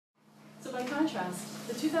contrast,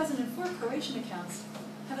 the 2004 Croatian accounts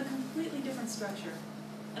have a completely different structure.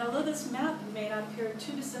 And although this map may not appear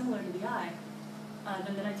too dissimilar to the eye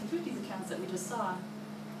than the 1950s accounts that we just saw,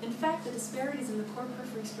 in fact, the disparities in the core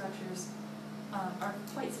periphery structures are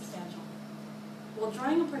quite substantial. While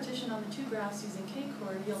drawing a partition on the two graphs using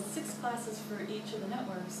K-core yields 6 classes for each of the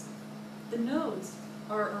networks, the nodes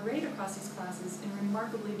are arrayed across these classes in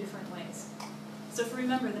remarkably different ways. So if we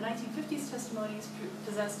remember, the 1950s testimonies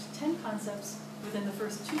possessed 10 concepts within the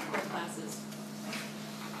first 2 core classes.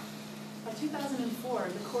 By 2004,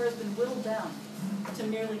 the core has been whittled down to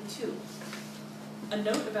merely 2. A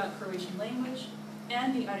note about Croatian language,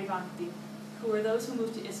 and the Arivakti, who are those who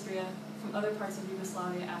moved to Istria from other parts of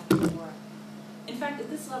Yugoslavia after the war. In fact, at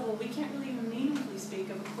this level, we can't really even meaningfully speak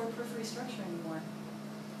of a core periphery structure anymore.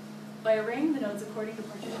 By arraying the nodes according to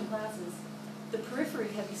partition classes, the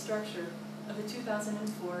periphery-heavy structure of the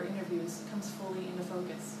 2004 interviews comes fully into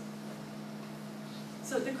focus.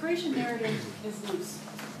 So the Croatian narrative is loose.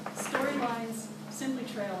 Storylines simply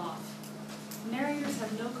trail off. Narrators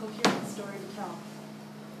have no coherent story to tell.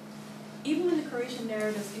 Even when the Croatian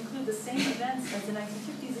narratives include the same events as the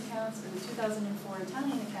 1950s accounts or the 2004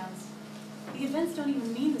 Italian accounts, the events don't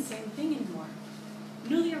even mean the same thing anymore.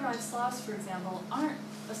 Newly arrived Slavs, for example, aren't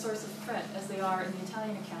a source of threat as they are in the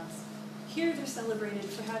Italian accounts. Here they're celebrated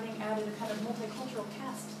for having added a kind of multicultural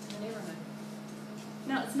caste to the neighborhood.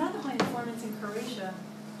 Now, it's not that my informants in Croatia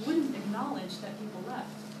wouldn't acknowledge that people left.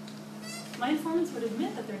 My informants would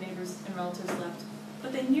admit that their neighbors and relatives left,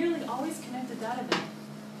 but they nearly always connected that event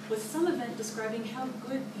with some event describing how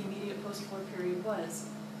good the immediate post-war period was,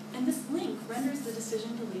 and this link renders the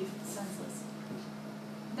decision to leave senseless.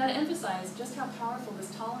 Now, to emphasize just how powerful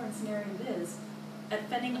this tolerance narrative is at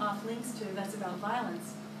fending off links to events about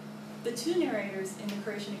violence, the 2 narrators in the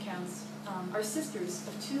Croatian accounts are sisters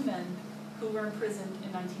of 2 men who were imprisoned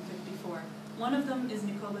in 1954. One of them is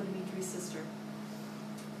Nikola Dimitri's sister.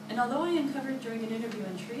 And although I uncovered during an interview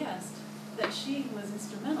in Trieste that she was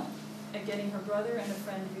instrumental at getting her brother and a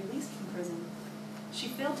friend released from prison, she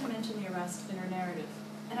failed to mention the arrest in her narrative.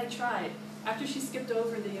 And I tried. After she skipped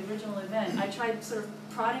over the original event, I tried sort of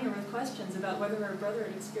prodding her with questions about whether her brother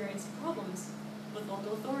had experienced problems with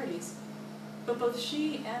local authorities. But both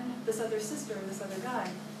she and this other sister, this other guy,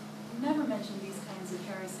 never mentioned these kinds of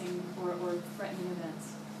harassing or threatening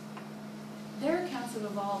events. Their accounts have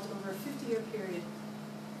evolved over a 50-year period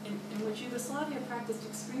in which Yugoslavia practiced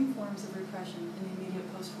extreme forms of repression in the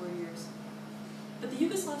immediate post-war years. But the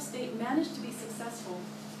Yugoslav state managed to be successful,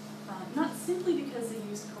 not simply because they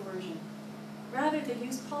used coercion. Rather, they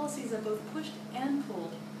used policies that both pushed and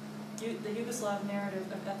pulled the Yugoslav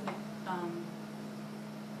narrative of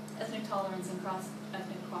ethnic tolerance and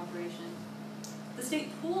cross-ethnic cooperation. The state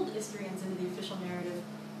pulled Istrians into the official narrative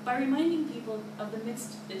by reminding people of the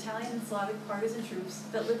mixed Italian and Slavic partisan troops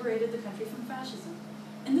that liberated the country from fascism.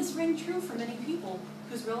 And this rang true for many people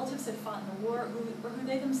whose relatives had fought in the war or who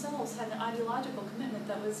they themselves had an ideological commitment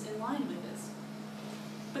that was in line with this.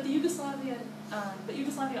 But Yugoslavia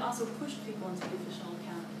also pushed people into the official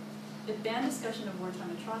account. It banned discussion of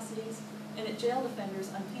wartime atrocities, and it jailed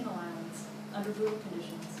offenders on penal islands under brutal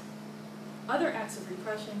conditions. Other acts of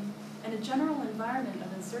repression and a general environment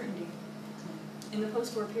of uncertainty in the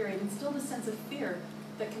post-war period instilled a sense of fear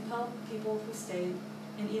that compelled people who stayed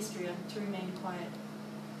in Istria to remain quiet.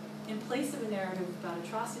 In place of a narrative about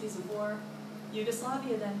atrocities of war,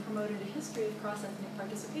 Yugoslavia then promoted a history of cross-ethnic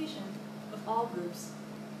participation of all groups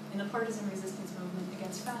in the partisan resistance movement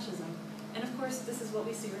against fascism. And of course, this is what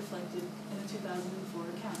we see reflected in the 2004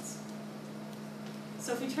 accounts.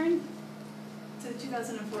 So if we turn to the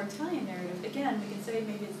 2004 Italian narrative, again, we can say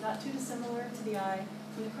maybe it's not too dissimilar to the eye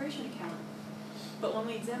from the Croatian account. But when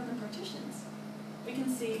we examine the partitions, we can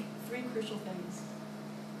see 3 crucial things.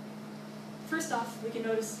 First off, we can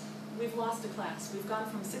notice we've lost a class. We've gone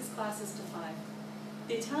from 6 classes to 5.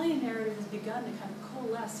 The Italian narrative has begun to kind of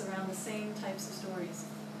coalesce around the same types of stories.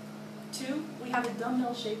 2, we have a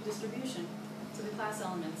dumbbell-shaped distribution to the class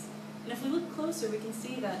elements. And if we look closer, we can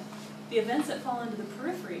see that the events that fall into the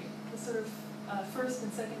periphery, the sort of first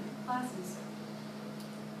and second classes,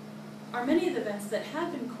 are many of the events that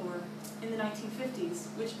had been core in the 1950s,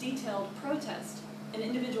 which detailed protest and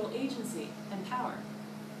individual agency and power.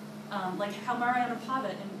 Like how Mariana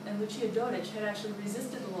Pavic and Lucia Dodic had actually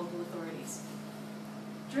resisted the local authorities.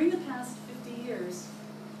 During the past 50 years,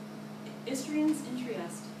 Istrians in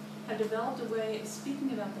Trieste have developed a way of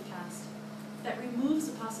speaking about the past that removes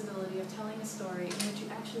the possibility of telling a story in which you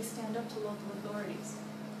actually stand up to local authorities.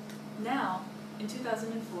 Now, in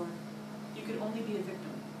 2004, you could only be a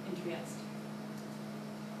victim in Trieste.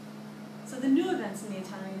 So the new events in the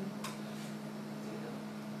Italian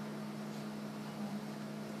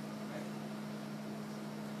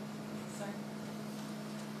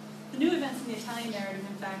events in the Italian narrative,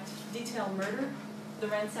 in fact, detail murder, the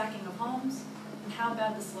ransacking of homes, and how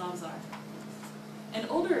bad the Slavs are. And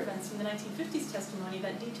older events from the 1950s testimony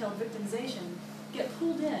that detailed victimization get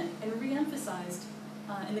pulled in and re-emphasized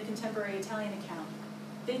in the contemporary Italian account.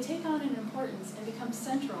 They take on an importance and become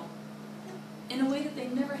central in a way that they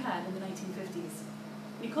never had in the 1950s.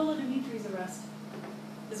 Nicola Dimitri's arrest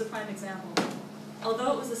is a prime example.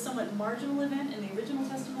 Although it was a somewhat marginal event in the original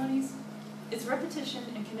testimonies, its repetition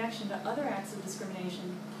and connection to other acts of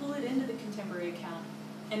discrimination pull it into the contemporary account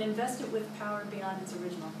and invest it with power beyond its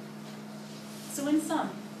original. So in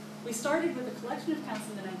sum, we started with a collection of accounts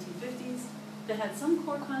in the 1950s that had some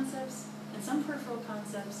core concepts and some peripheral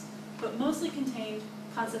concepts, but mostly contained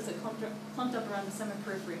concepts that clumped up around the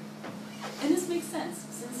semi-periphery. And this makes sense,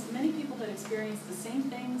 since many people had experienced the same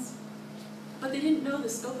things, but they didn't know the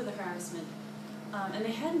scope of the harassment, and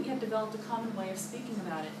they hadn't yet developed a common way of speaking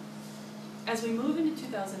about it. As we move into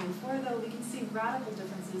 2004, though, we can see radical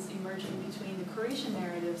differences emerging between the Croatian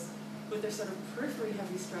narratives, with their sort of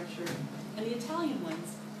periphery-heavy structure, and the Italian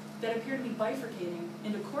ones that appear to be bifurcating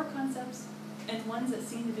into core concepts and ones that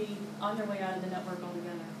seem to be on their way out of the network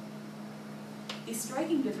altogether. These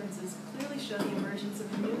striking differences clearly show the emergence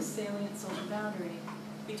of a new salient social boundary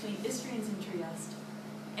between Istrians in Trieste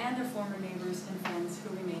and their former neighbors and friends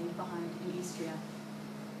who remained behind in Istria.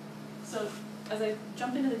 So, as I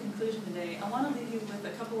jump into the conclusion today, I want to leave you with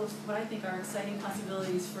a couple of what I think are exciting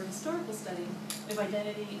possibilities for historical study of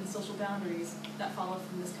identity and social boundaries that follow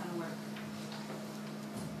from this kind of work.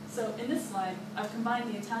 So in this slide, I've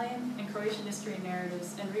combined the Italian and Croatian history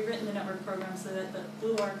narratives and rewritten the network program so that the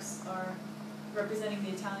blue arcs are representing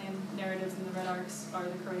the Italian narratives and the red arcs are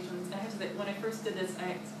the Croatian ones. And I have to say, when I first did this,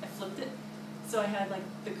 I flipped it. So I had like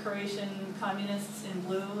the Croatian communists in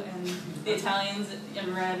blue and the Italians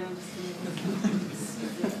in red.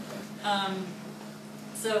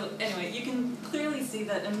 So anyway, you can clearly see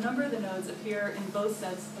that a number of the nodes appear in both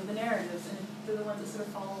sets of the narratives, and they're the ones that sort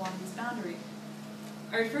of follow along this boundary.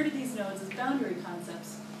 I refer to these nodes as boundary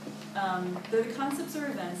concepts. They're the concepts or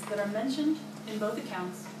events that are mentioned in both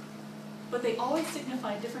accounts, but they always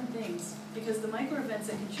signify different things because the micro-events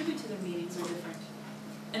that contribute to their meanings are different.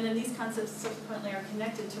 And then these concepts subsequently are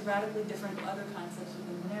connected to radically different other concepts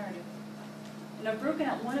within the narrative. And I've broken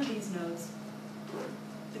out one of these nodes,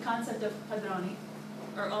 the concept of padroni,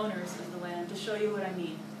 or owners of the land, to show you what I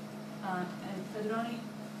mean. And padroni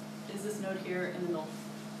is this node here in the middle.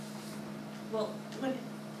 Well, when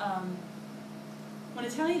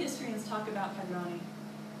Italian historians talk about padroni,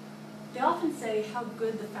 they often say how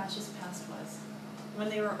good the fascist past was, when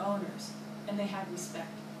they were owners and they had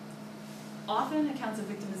respect. Often accounts of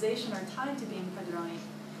victimization are tied to being padroni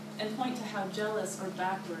and point to how jealous or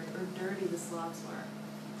backward or dirty the Slavs were.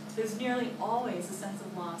 There's nearly always a sense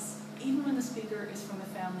of loss, even when the speaker is from a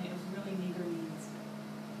family of really meager means.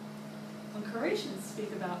 When Croatians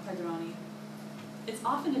speak about padroni, it's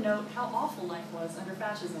often to note how awful life was under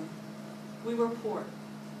fascism. We were poor.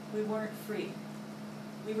 We weren't free.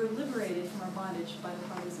 We were liberated from our bondage by the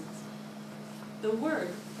partisans. The word,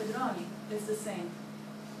 padroni, is the same.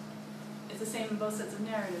 It's the same in both sets of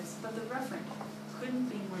narratives, but the referent couldn't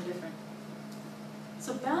be more different.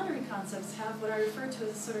 So boundary concepts have what I refer to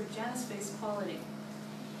as a sort of Janus-based quality.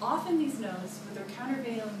 Often these nodes, with their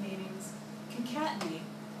countervailing meanings, concatenate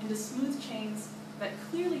into smooth chains that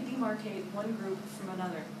clearly demarcate one group from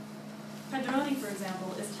another. Padroni, for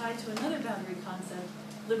example, is tied to another boundary concept,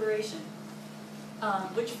 liberation,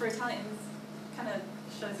 which for Italians kind of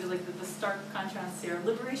shows you like the stark contrasts here.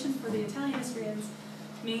 Liberation for the Italian Istrians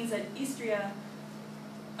means that Istria,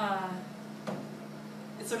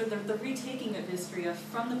 it's sort of the retaking of Istria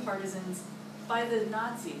from the partisans by the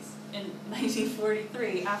Nazis in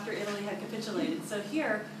 1943 after Italy had capitulated. So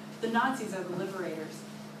here, the Nazis are the liberators,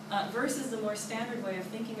 versus the more standard way of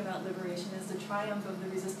thinking about liberation as the triumph of the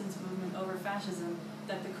resistance movement over fascism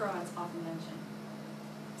that the Croats often mention.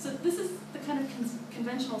 So this is the kind of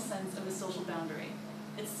conventional sense of a social boundary.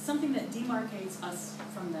 It's something that demarcates us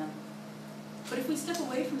from them. But if we step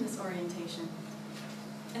away from this orientation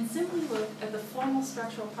and simply look at the formal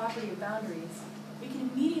structural property of boundaries, we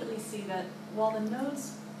can immediately see that while the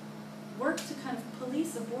nodes work to kind of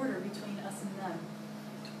police a border between us and them,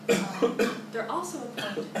 they're also a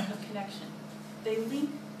point of connection. They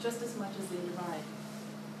link just as much as they divide.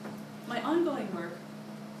 My ongoing work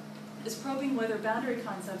is probing whether boundary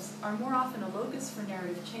concepts are more often a locus for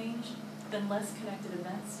narrative change than less connected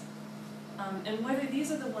events, and whether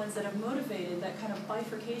these are the ones that have motivated that kind of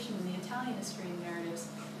bifurcation in the Italian Istrian narratives,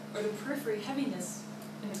 or the periphery heaviness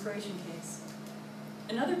in the Croatian case.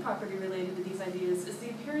 Another property related to these ideas is the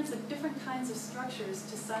appearance of different kinds of structures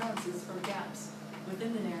to silences or gaps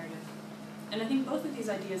within the narrative. And I think both of these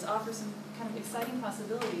ideas offer some kind of exciting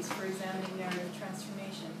possibilities for examining narrative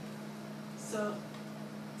transformation. So,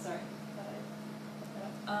 sorry.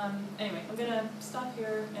 Anyway, I'm going to stop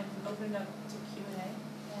here and open it up to Q&A.